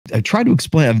try to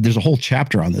explain. There's a whole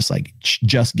chapter on this, like,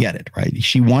 just get it, right?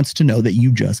 She wants to know that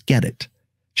you just get it.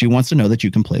 She wants to know that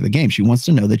you can play the game. She wants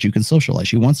to know that you can socialize.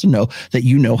 She wants to know that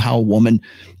you know how a woman,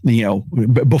 you know,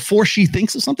 before she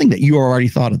thinks of something, that you already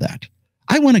thought of that.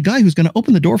 I want a guy who's going to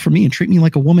open the door for me and treat me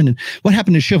like a woman. And what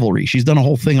happened to chivalry? She's done a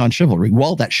whole thing on chivalry.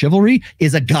 Well, that chivalry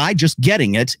is a guy just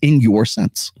getting it in your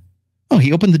sense. Oh,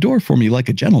 he opened the door for me like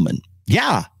a gentleman.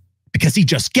 Yeah, because he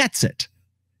just gets it.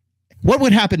 What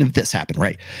would happen if this happened,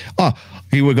 right?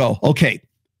 He would go, okay,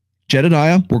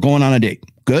 Jedediah, we're going on a date.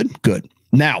 Good, good.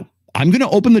 Now, I'm going to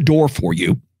open the door for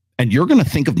you, and you're going to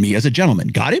think of me as a gentleman.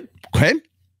 Got it? Okay.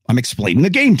 I'm explaining the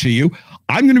game to you.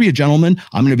 I'm going to be a gentleman.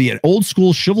 I'm going to be an old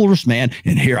school chivalrous man,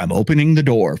 and here I'm opening the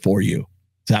door for you.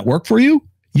 Does that work for you?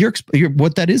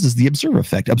 What that is the observer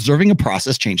effect. Observing a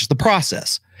process changes the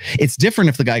process. It's different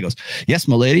if the guy goes, yes,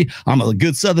 my lady, I'm a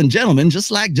good Southern gentleman,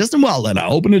 just like Justin Wallen. I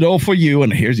open the door for you,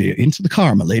 and here's you into the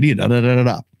car, my lady, da, da, da, da,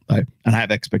 da. Right? And I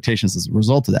have expectations as a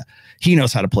result of that. He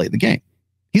knows how to play the game.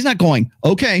 He's not going,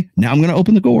 okay, now I'm going to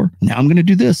open the door. Now I'm going to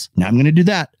do this. Now I'm going to do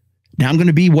that. Now I'm going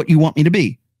to be what you want me to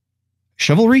be.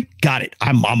 Chivalry, got it.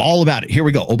 I'm all about it. Here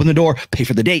we go. Open the door, pay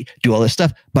for the date, do all this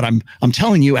stuff. But I'm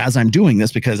telling you as I'm doing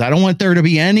this, because I don't want there to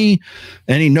be any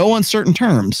no uncertain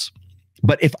terms.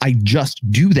 But if I just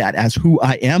do that as who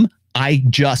I am, I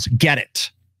just get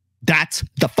it. That's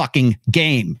the fucking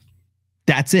game.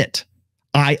 That's it.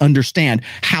 I understand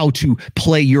how to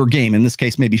play your game. In this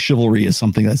case, maybe chivalry is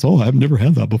something that's, oh, I've never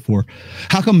had that before.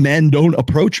 How come men don't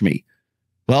approach me?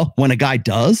 Well, when a guy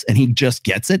does and he just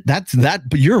gets it,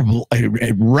 but you're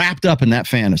wrapped up in that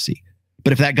fantasy.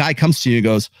 But if that guy comes to you and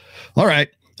goes, all right,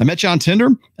 I met you on Tinder,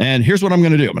 and here's what I'm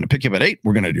going to do. I'm going to pick you up at 8.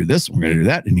 We're going to do this. We're going to do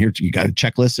that. And here you got a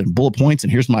checklist and bullet points.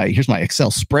 And here's my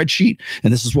Excel spreadsheet.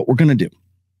 And this is what we're going to do.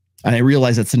 And I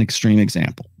realize that's an extreme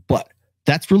example, but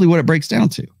that's really what it breaks down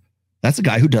to. That's a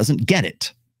guy who doesn't get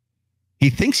it. He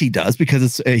thinks he does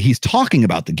because he's talking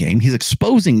about the game. He's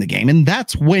exposing the game. And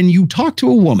that's when you talk to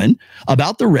a woman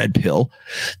about the red pill,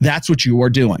 that's what you are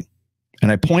doing.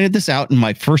 And I pointed this out in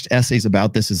my first essays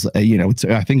about this is, I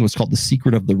think it was called The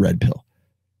Secret of the Red Pill.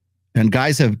 And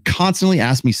guys have constantly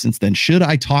asked me since then, should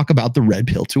I talk about the red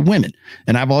pill to women?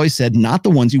 And I've always said, not the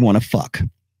ones you want to fuck.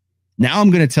 Now I'm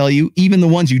going to tell you, even the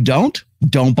ones you don't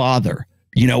bother.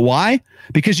 You know why?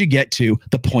 Because you get to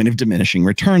the point of diminishing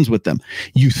returns with them.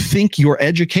 You think you're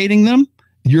educating them.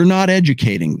 You're not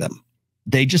educating them.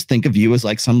 They just think of you as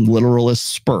like some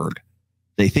literalist spurg.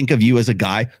 They think of you as a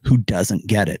guy who doesn't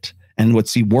get it. And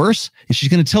what's worse is she's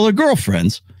going to tell her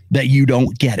girlfriends that you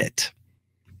don't get it.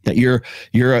 That you're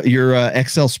a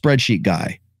Excel spreadsheet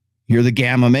guy. You're the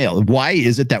gamma male. Why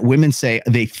is it that women say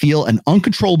they feel an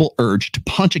uncontrollable urge to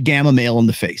punch a gamma male in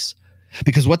the face?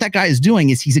 Because what that guy is doing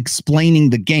is he's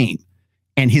explaining the game,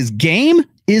 and his game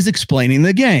is explaining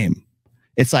the game.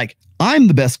 It's like, I'm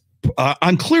the best.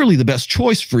 I'm clearly the best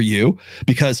choice for you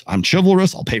because I'm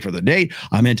chivalrous. I'll pay for the date.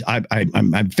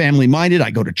 I'm family minded. I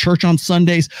go to church on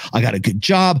Sundays. I got a good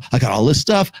job. I got all this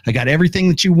stuff. I got everything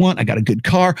that you want. I got a good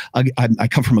car. I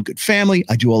come from a good family.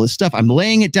 I do all this stuff. I'm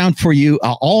laying it down for you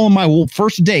all on my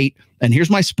first date. And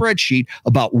here's my spreadsheet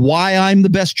about why I'm the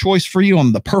best choice for you.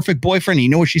 I'm the perfect boyfriend. And you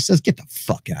know what she says? Get the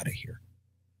fuck out of here.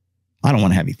 I don't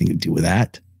want to have anything to do with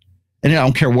that. And I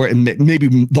don't care where, and maybe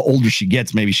the older she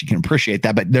gets, maybe she can appreciate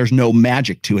that, but there's no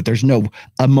magic to it. There's no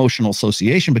emotional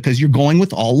association because you're going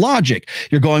with all logic.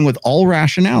 You're going with all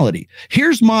rationality.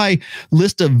 Here's my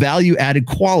list of value added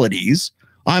qualities.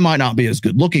 I might not be as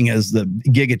good looking as the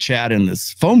Giga Chad in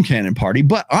this foam cannon party,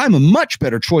 but I'm a much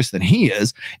better choice than he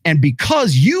is. And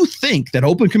because you think that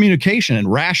open communication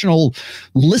and rational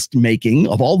list making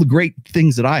of all the great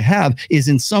things that I have is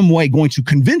in some way going to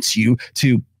convince you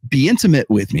to be intimate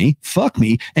with me, fuck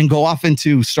me, and go off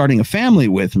into starting a family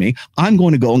with me, I'm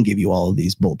going to go and give you all of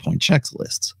these bullet point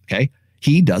checklists. Okay.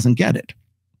 He doesn't get it.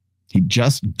 He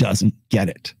just doesn't get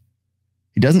it.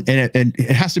 He doesn't, and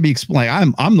it has to be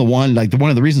explained. I'm the one, like one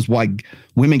of the reasons why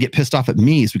women get pissed off at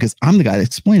me is because I'm the guy that's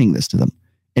explaining this to them.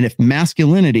 And if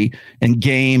masculinity and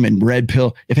game and red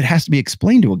pill, if it has to be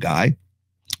explained to a guy,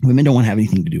 women don't want to have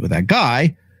anything to do with that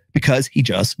guy because he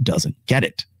just doesn't get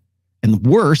it. And the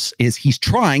worse is he's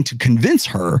trying to convince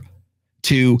her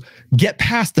to get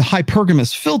past the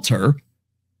hypergamous filter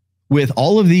with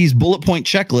all of these bullet point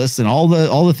checklists and all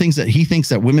the things that he thinks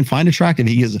that women find attractive.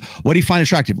 He is, what do you find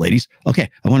attractive, ladies? Okay,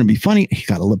 I want to be funny. He's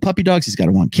got to love puppy dogs. He's got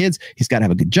to want kids. He's got to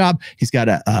have a good job. He's got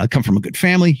to come from a good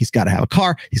family. He's got to have a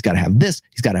car. He's got to have this.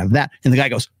 He's got to have that. And the guy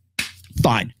goes,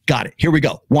 fine, got it. Here we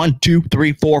go. 1, 2,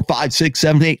 3, 4, 5, 6,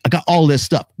 7, 8. I got all this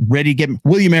stuff ready to get me.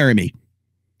 Will you marry me?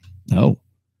 No,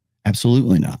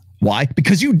 absolutely not. Why?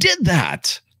 Because you did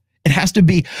that. It has to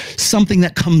be something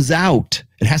that comes out.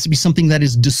 It has to be something that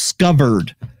is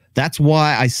discovered. That's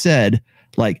why I said,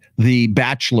 like, The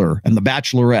Bachelor and The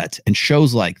Bachelorette and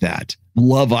shows like that,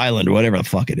 Love Island, whatever the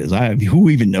fuck it is. Who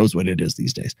even knows what it is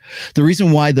these days? The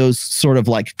reason why those sort of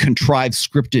like contrived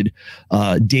scripted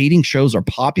dating shows are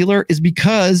popular is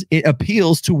because it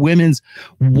appeals to women's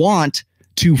want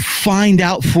to find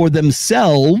out for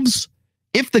themselves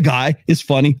if the guy is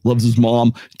funny, loves his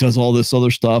mom, does all this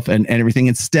other stuff and everything,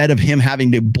 instead of him having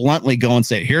to bluntly go and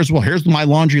say, here's my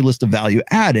laundry list of value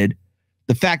added.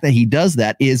 The fact that he does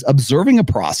that is observing a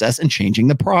process and changing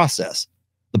the process.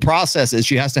 The process is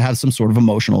she has to have some sort of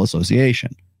emotional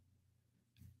association.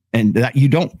 And that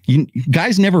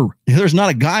guys never, there's not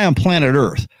a guy on planet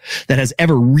Earth that has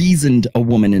ever reasoned a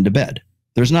woman into bed.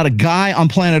 There's not a guy on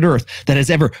planet Earth that has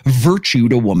ever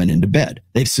virtued a woman into bed.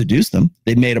 They've seduced them.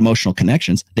 They've made emotional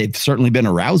connections. They've certainly been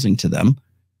arousing to them.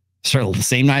 Certainly, the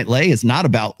same night lay is not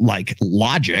about like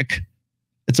logic.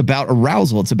 It's about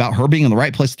arousal. It's about her being in the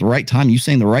right place at the right time, you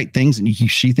saying the right things, and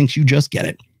she thinks you just get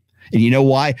it. And you know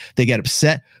why they get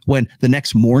upset when the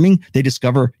next morning they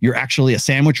discover you're actually a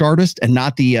sandwich artist and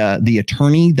not the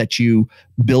attorney that you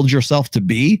build yourself to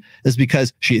be? Is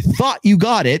because she thought you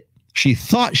got it. She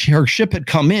thought her ship had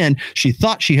come in. She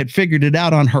thought she had figured it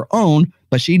out on her own,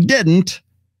 but she didn't.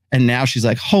 And now she's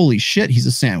like, holy shit, he's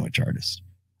a sandwich artist.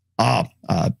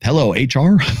 Hello,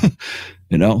 HR.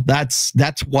 You know, that's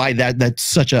why that's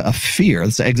such a fear.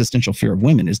 It's an existential fear of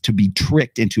women, is to be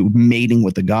tricked into mating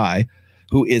with a guy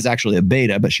who is actually a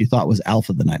beta, but she thought was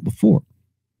alpha the night before.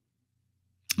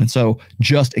 And so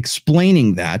just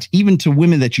explaining that, even to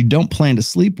women that you don't plan to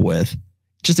sleep with,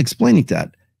 just explaining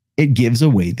that, it gives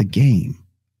away the game.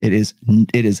 It is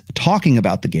talking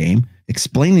about the game,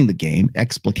 explaining the game,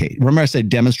 explicate. Remember I said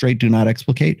demonstrate, do not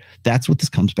explicate? That's what this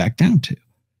comes back down to.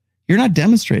 You're not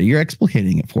demonstrating, you're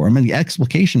explicating it for him, and the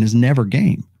explication is never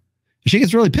game. She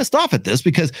gets really pissed off at this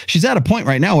because she's at a point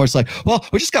right now where it's like, well,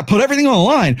 we just got to put everything on the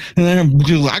line, and then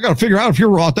I got to figure out if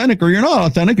you're authentic or you're not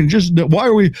authentic, and just why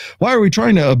are we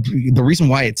trying to? The reason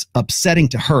why it's upsetting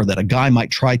to her that a guy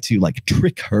might try to like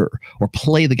trick her or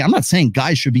play the guy. I'm not saying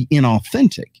guys should be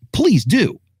inauthentic. Please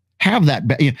do have that.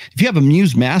 If you have a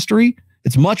muse mastery,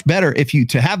 it's much better if you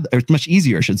it's much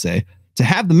easier, I should say, to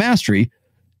have the mastery,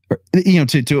 you know,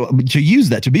 to use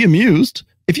that, to be amused.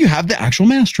 If you have the actual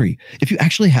mastery, if you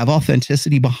actually have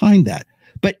authenticity behind that.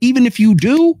 But even if you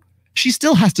do, she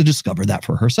still has to discover that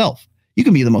for herself. You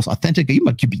can be the most authentic. You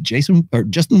could be Jason or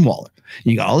Justin Waller.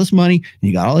 And you got all this money and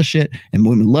you got all this shit, and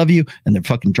women love you and they're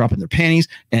fucking dropping their panties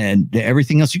and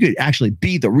everything else. You could actually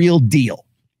be the real deal.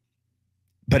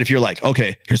 But if you're like,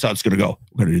 okay, here's how it's going to go.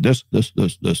 We're going to do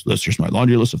this. Here's my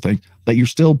laundry list of things. But you're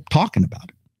still talking about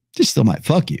it. She still might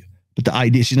fuck you. But the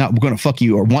idea she's not going to fuck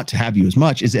you or want to have you as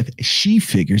much is if she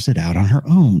figures it out on her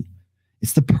own.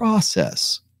 It's the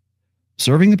process.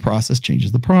 Serving the process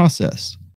changes the process.